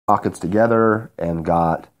pockets together and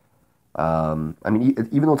got, even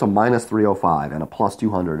though it's a minus 305 and a plus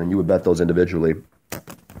 200, and you would bet those individually,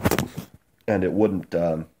 and it wouldn't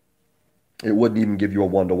even give you a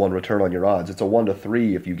 1-to-1 return on your odds. It's a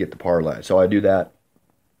 1-to-3 if you get the parlay. So I do that.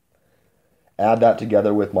 Add that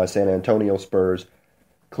together with my San Antonio Spurs,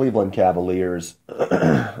 Cleveland Cavaliers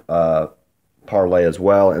parlay as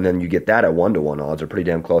well, and then you get that at 1-to-1 odds. Are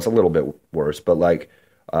pretty damn close. A little bit worse, but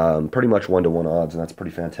pretty much 1-to-1 odds, and that's a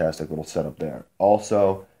pretty fantastic little setup there.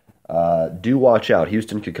 Also, do watch out.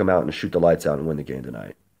 Houston could come out and shoot the lights out and win the game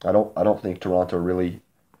tonight. I don't think Toronto really,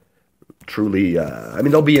 truly.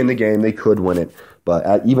 They'll be in the game. They could win it,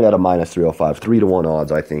 but even at a minus 305, 3-to-1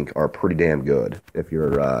 odds, I think are pretty damn good if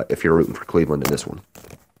you're rooting for Cleveland in this one.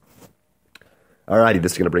 Alrighty,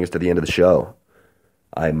 this is going to bring us to the end of the show.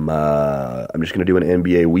 I'm just going to do an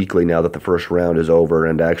NBA weekly now that the first round is over,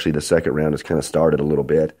 and actually the second round has kind of started a little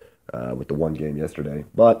bit with the one game yesterday.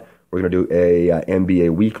 But we're going to do a NBA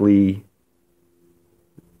weekly,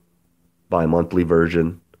 bi-monthly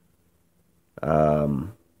version,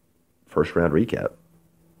 first round recap.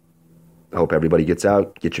 I hope everybody gets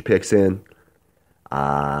out, get your picks in,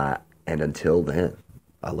 and until then,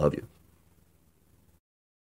 I love you.